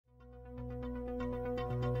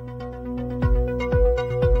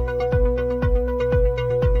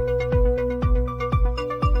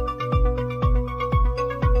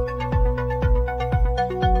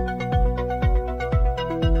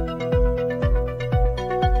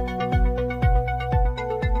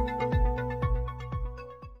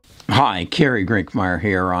Hi, Kerry Grinkmeyer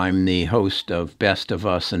here. I'm the host of Best of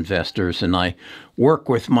Us Investors, and I work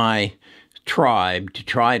with my tribe to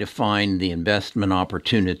try to find the investment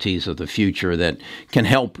opportunities of the future that can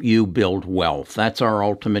help you build wealth. That's our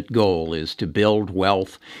ultimate goal, is to build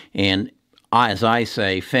wealth and, as I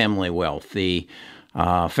say, family wealth. The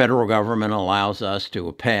federal government allows us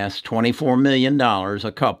to pass $24 million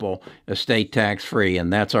a couple estate tax free,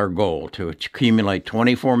 and that's our goal, to accumulate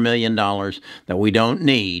 $24 million that we don't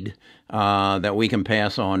need, that we can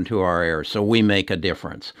pass on to our heirs, so we make a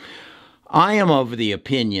difference. I am of the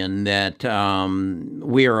opinion that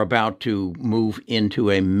we are about to move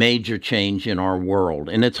into a major change in our world,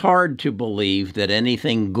 and it's hard to believe that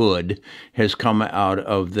anything good has come out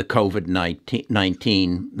of the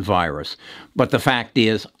COVID-19 virus. But the fact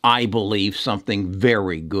is, I believe something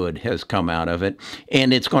very good has come out of it,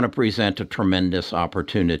 and it's going to present a tremendous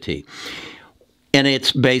opportunity. And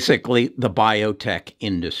it's basically the biotech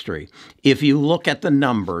industry. If you look at the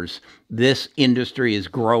numbers, this industry is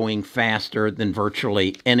growing faster than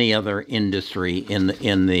virtually any other industry in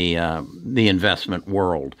the investment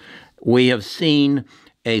world. We have seen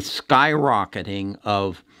a skyrocketing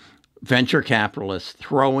of venture capitalists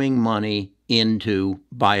throwing money into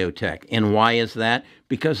biotech. And why is that?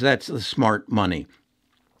 Because that's the smart money.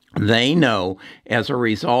 They know, as a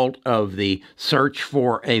result of the search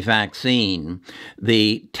for a vaccine,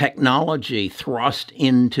 the technology thrust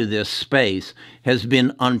into this space has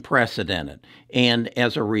been unprecedented. And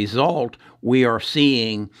as a result, we are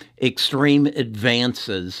seeing extreme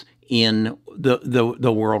advances in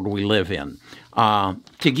the world we live in. To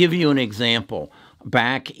give you an example,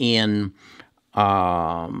 back in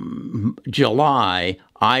July,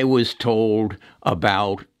 I was told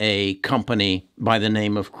about a company by the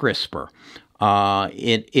name of CRISPR.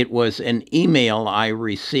 It was an email I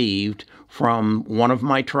received from one of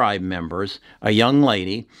my tribe members, a young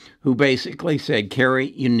lady, who basically said,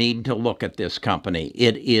 Kerry, you need to look at this company.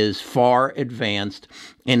 It is far advanced,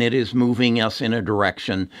 and it is moving us in a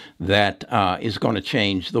direction that is going to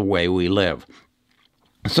change the way we live.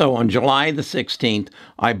 So on July the 16th,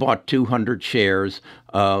 I bought 200 shares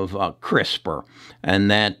of CRISPR,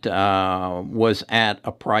 and that was at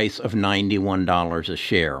a price of $91 a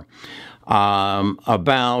share.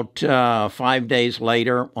 About 5 days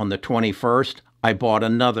later, on the 21st, I bought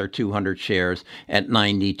another 200 shares at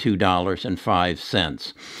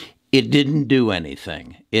 $92.05. It didn't do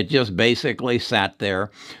anything. It just basically sat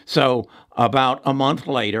there. So about a month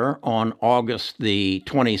later, on August the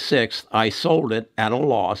 26th, I sold it at a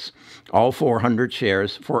loss, all 400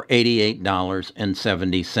 shares, for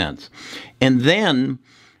 $88.70. And then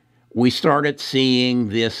we started seeing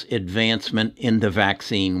this advancement in the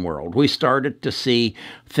vaccine world. We started to see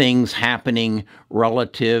things happening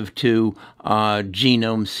relative to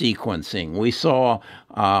genome sequencing. We saw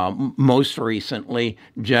most recently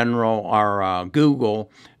Google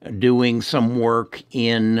doing some work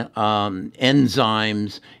in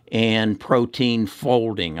enzymes and protein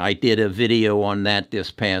folding. I did a video on that this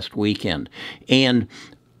past weekend. And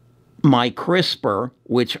my CRISPR,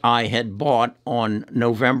 which I had bought on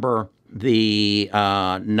November the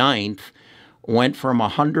 9th, went from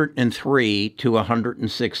 103 to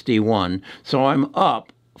 161. So I'm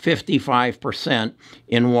up 55%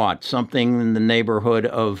 in what? Something in the neighborhood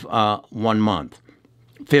of 1 month.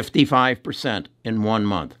 55% in 1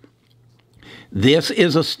 month. This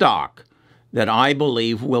is a stock that I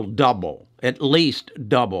believe will double, at least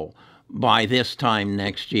double, by this time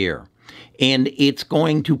next year. And it's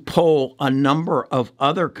going to pull a number of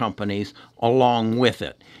other companies along with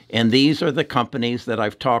it. And these are the companies that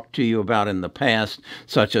I've talked to you about in the past,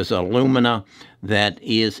 such as Illumina, that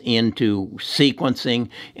is into sequencing.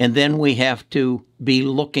 And then we have to be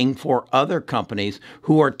looking for other companies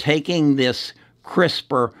who are taking this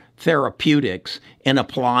CRISPR therapeutics and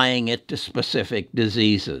applying it to specific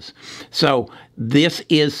diseases. So this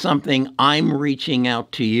is something I'm reaching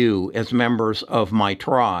out to you as members of my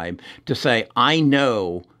tribe to say, I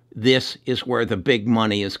know this is where the big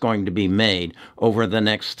money is going to be made over the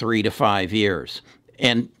next 3 to 5 years,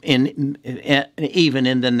 and even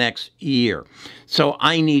in the next year. So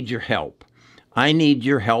I need your help. I need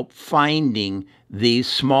your help finding these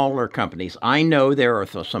smaller companies. I know there are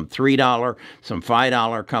some $3, some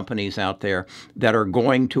 $5 companies out there that are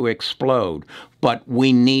going to explode, but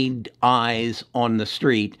we need eyes on the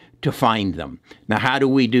street to find them. Now, how do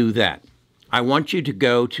we do that? I want you to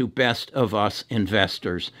go to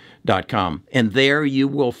bestofusinvestors.com, and there you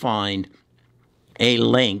will find a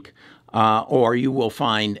link, or you will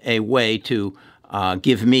find a way to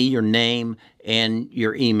give me your name and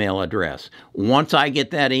your email address. Once I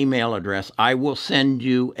get that email address, I will send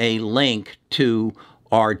you a link to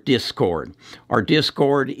our Discord. Our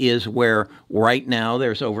Discord is where right now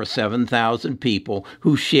there's over 7,000 people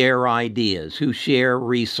who share ideas, who share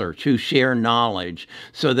research, who share knowledge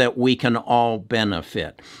so that we can all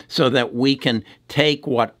benefit, so that we can take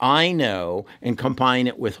what I know and combine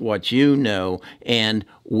it with what you know, and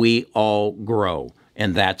we all grow.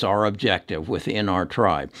 And that's our objective within our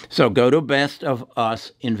tribe. So go to Best of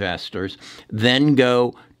Us Investors, then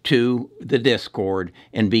go to the Discord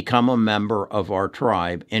and become a member of our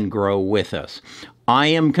tribe and grow with us. I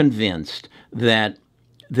am convinced that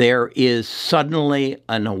there is suddenly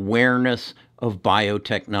an awareness of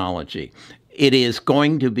biotechnology. It is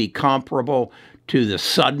going to be comparable to the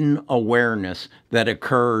sudden awareness that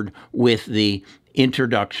occurred with the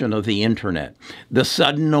introduction of the internet, the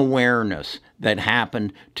sudden awareness that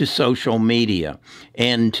happened to social media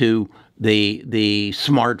and to the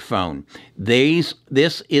smartphone. This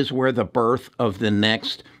is where the birth of the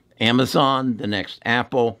next Amazon, the next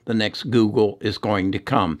Apple, the next Google is going to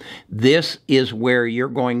come. This is where you're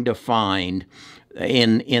going to find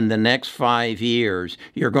in the next 5 years,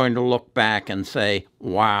 you're going to look back and say,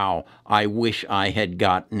 wow, I wish I had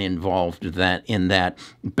gotten involved in that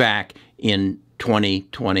back in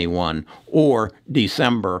 2021 or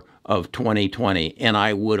December of 2020. And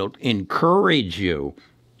I would encourage you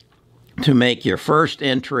to make your first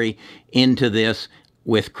entry into this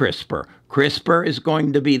with CRISPR. CRISPR is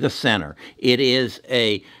going to be the center. It is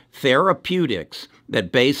a therapeutics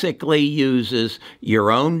that basically uses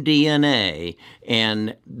your own DNA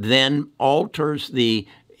and then alters the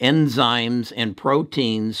enzymes and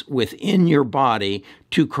proteins within your body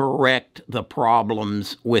to correct the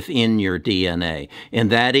problems within your DNA.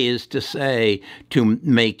 And that is to say, to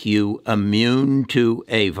make you immune to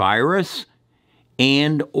a virus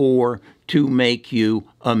and or to make you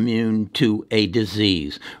immune to a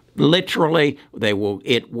disease. Literally,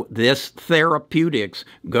 this therapeutics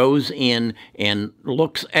goes in and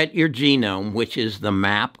looks at your genome, which is the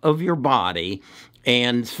map of your body,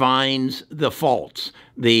 and finds the faults,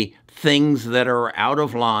 the things that are out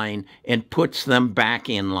of line, and puts them back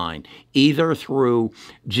in line, either through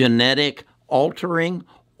genetic altering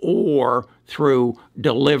or through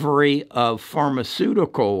delivery of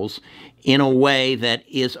pharmaceuticals in a way that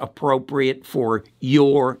is appropriate for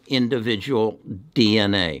your individual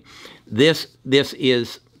DNA. This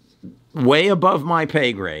is way above my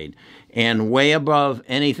pay grade and way above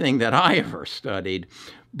anything that I ever studied,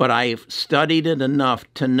 but I've studied it enough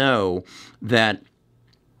to know that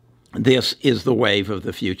this is the wave of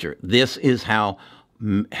the future. This is how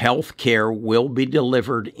healthcare will be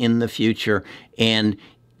delivered in the future, and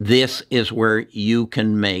this is where you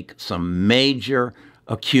can make some major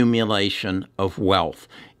accumulation of wealth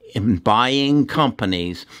in buying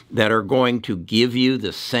companies that are going to give you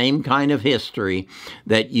the same kind of history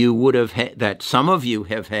that you would have that some of you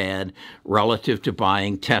have had relative to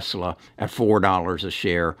buying Tesla at $4 a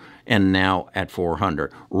share and now at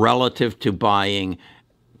 $400, relative to buying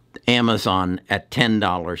Amazon at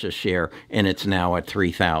 $10 a share and it's now at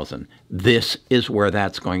 $3,000. This is where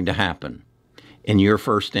that's going to happen. And your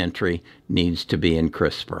first entry needs to be in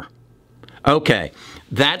CRISPR. Okay,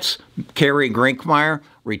 that's Kerry Grinkmeyer,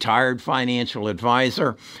 retired financial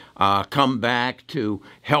advisor, come back to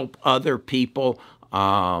help other people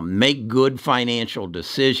make good financial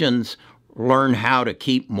decisions, learn how to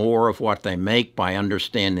keep more of what they make by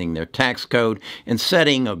understanding their tax code and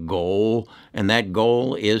setting a goal. And that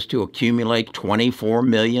goal is to accumulate $24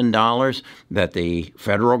 million that the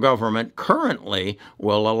federal government currently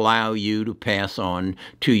will allow you to pass on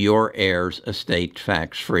to your heirs estate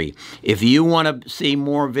tax-free. If you want to see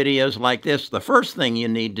more videos like this, the first thing you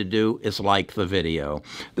need to do is like the video.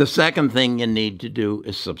 The second thing you need to do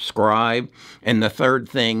is subscribe. And the third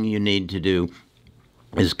thing you need to do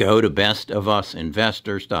is go to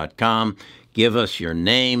bestofusinvestors.com, give us your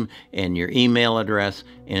name and your email address,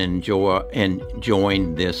 and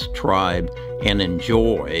join this tribe and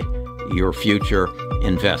enjoy your future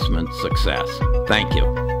investment success. Thank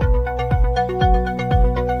you.